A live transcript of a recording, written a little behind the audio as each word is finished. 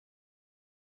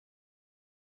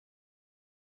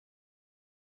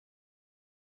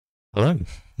Hello,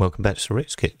 welcome back to the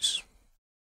Rex Kits.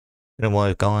 Been a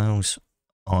while, guys.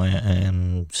 I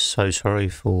am so sorry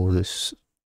for this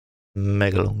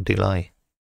mega long delay.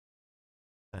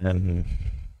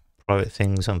 Private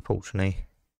things, unfortunately.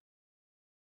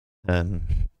 But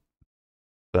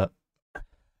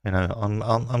you know,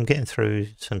 I'm getting through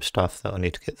some stuff that I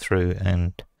need to get through,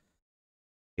 and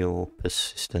your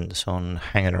persistence on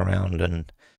hanging around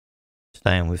and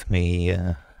staying with me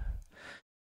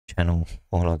channel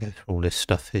while I go through all this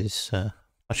stuff is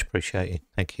much appreciated.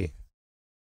 Thank you.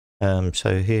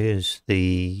 So here's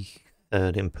the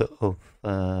third input of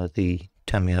the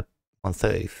Tamiya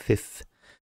 135th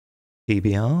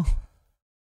PBR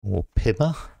or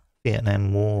Pibber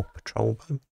Vietnam War patrol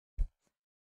boat.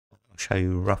 I'll show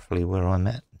you roughly where I'm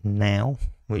at now.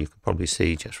 Well, you can probably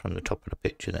see just from the top of the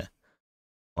picture there.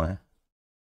 Where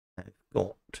I've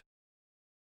got,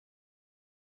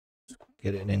 let's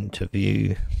get it into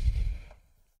view.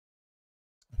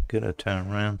 I'm gonna turn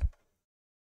around.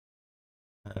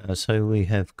 So we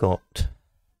have got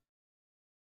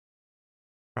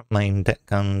front main deck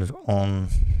guns on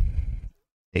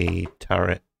the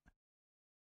turret.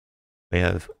 We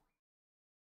have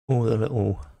all the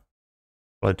little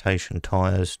flotation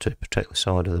tyres to protect the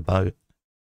side of the boat.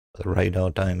 The radar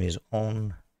dome is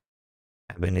on.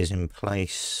 Cabin is in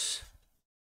place.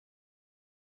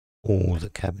 All the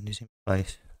cabin is in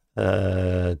place.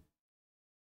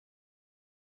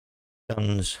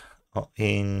 Guns are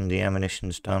in, the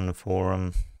ammunition's done for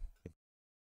them.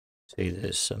 See,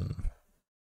 there's some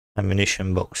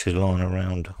ammunition boxes lying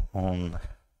around on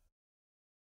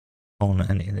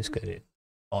and let's get it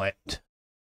right.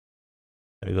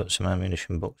 We've got some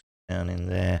ammunition boxes down in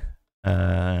there,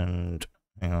 and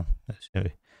hang on, let's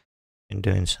see. Been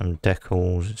doing some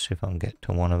decals. Let's see if I can get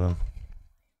to one of them.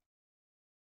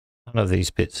 None of these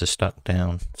bits are stuck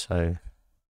down, so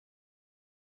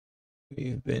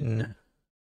we've been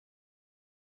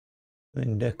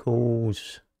doing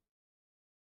decals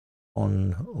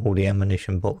on all the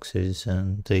ammunition boxes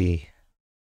and the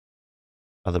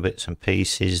other bits and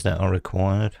pieces that are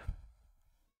required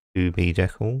to be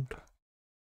decaled.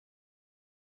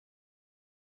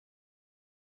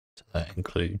 So that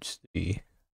includes the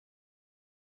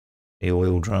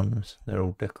oil drums, they're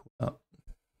all decaled up.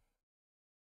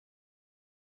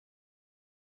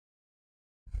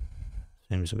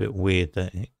 Seems a bit weird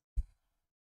that it's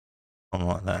on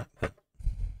like that, but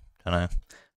I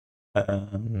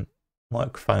don't know.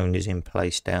 Microphone is in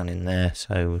place down in there,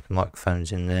 so the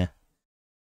microphone's in there.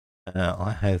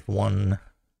 I have one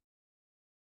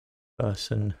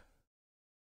person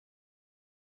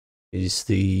is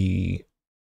the,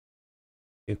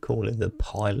 you call it the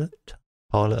pilot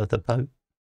of the boat,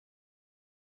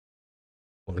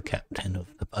 or the captain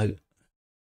of the boat.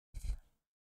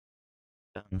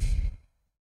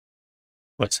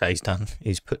 Let's say he's done.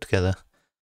 He's put together.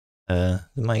 The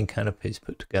main canopy is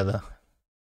put together.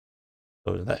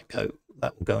 So that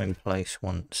will go in place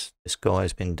once this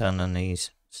guy's been done and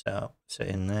he's set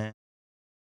in there.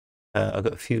 I've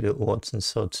got a few little odds and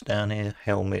sods down here: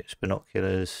 helmets,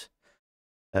 binoculars,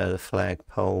 the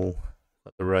flagpole,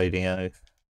 got the radio.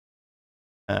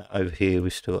 Over here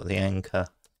we've still got the anchor,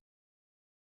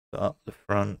 got up the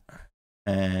front,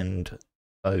 and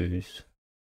those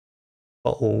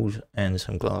bottles and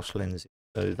some glass lenses.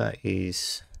 So that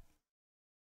is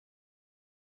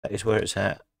where it's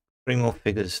at. 3 more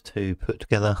figures to put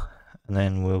together, and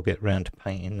then we'll get round to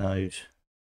painting those.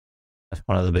 That's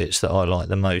one of the bits that I like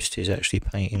the most, is actually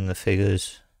painting the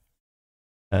figures.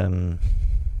 We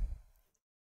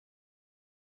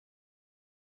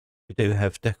do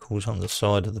have decals on the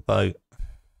side of the boat.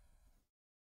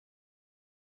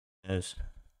 There's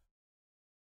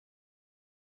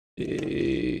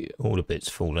all the bits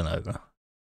falling over.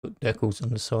 Put decals on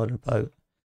the side of the boat,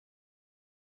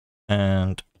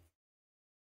 and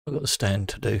I've got a stand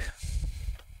to do.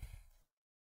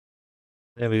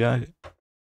 There we go.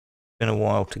 Been a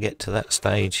while to get to that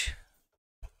stage.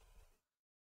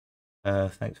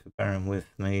 Thanks for bearing with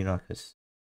me. Like I said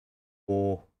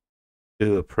before,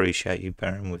 do appreciate you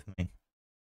bearing with me.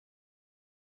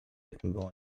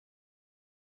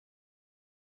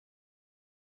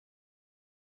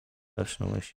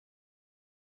 Personal issue.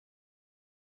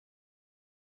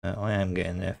 I am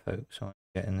getting there, folks. I'm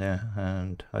getting there,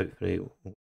 and hopefully it will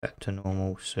be back to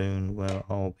normal soon, where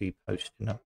I'll be posting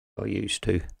up like I used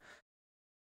to.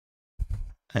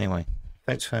 Anyway,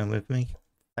 thanks for being with me.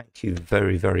 Thank you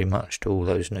very, very much to all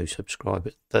those new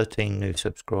subscribers. 13 new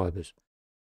subscribers.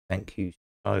 Thank you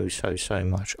so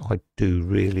much. I do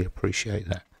really appreciate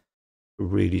that. I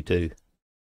really do.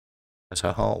 That's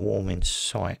a heartwarming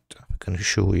sight, I can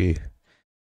assure you.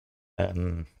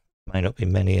 May not be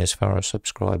many as far as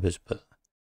subscribers, but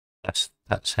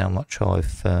that's how much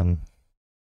I've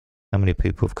how many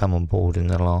people have come on board in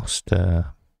the last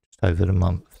just over the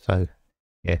month. So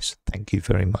yes, thank you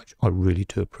very much. I really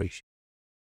do appreciate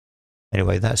it.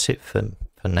 Anyway, that's it for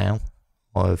now.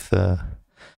 I've got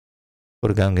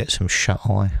to go and get some shut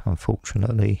eye,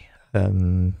 unfortunately.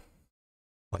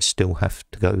 I still have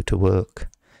to go to work,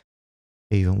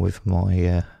 even with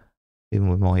my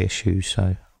issues.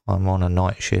 So I'm on a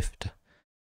night shift,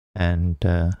 and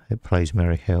it plays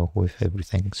merry hell with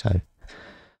everything. So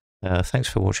thanks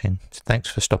for watching. Thanks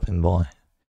for stopping by.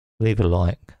 Leave a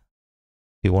like.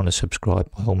 If you want to subscribe,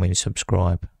 by all means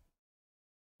subscribe.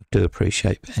 I do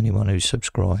appreciate anyone who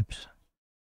subscribes.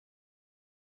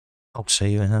 I'll see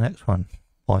you in the next one.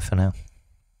 Bye for now.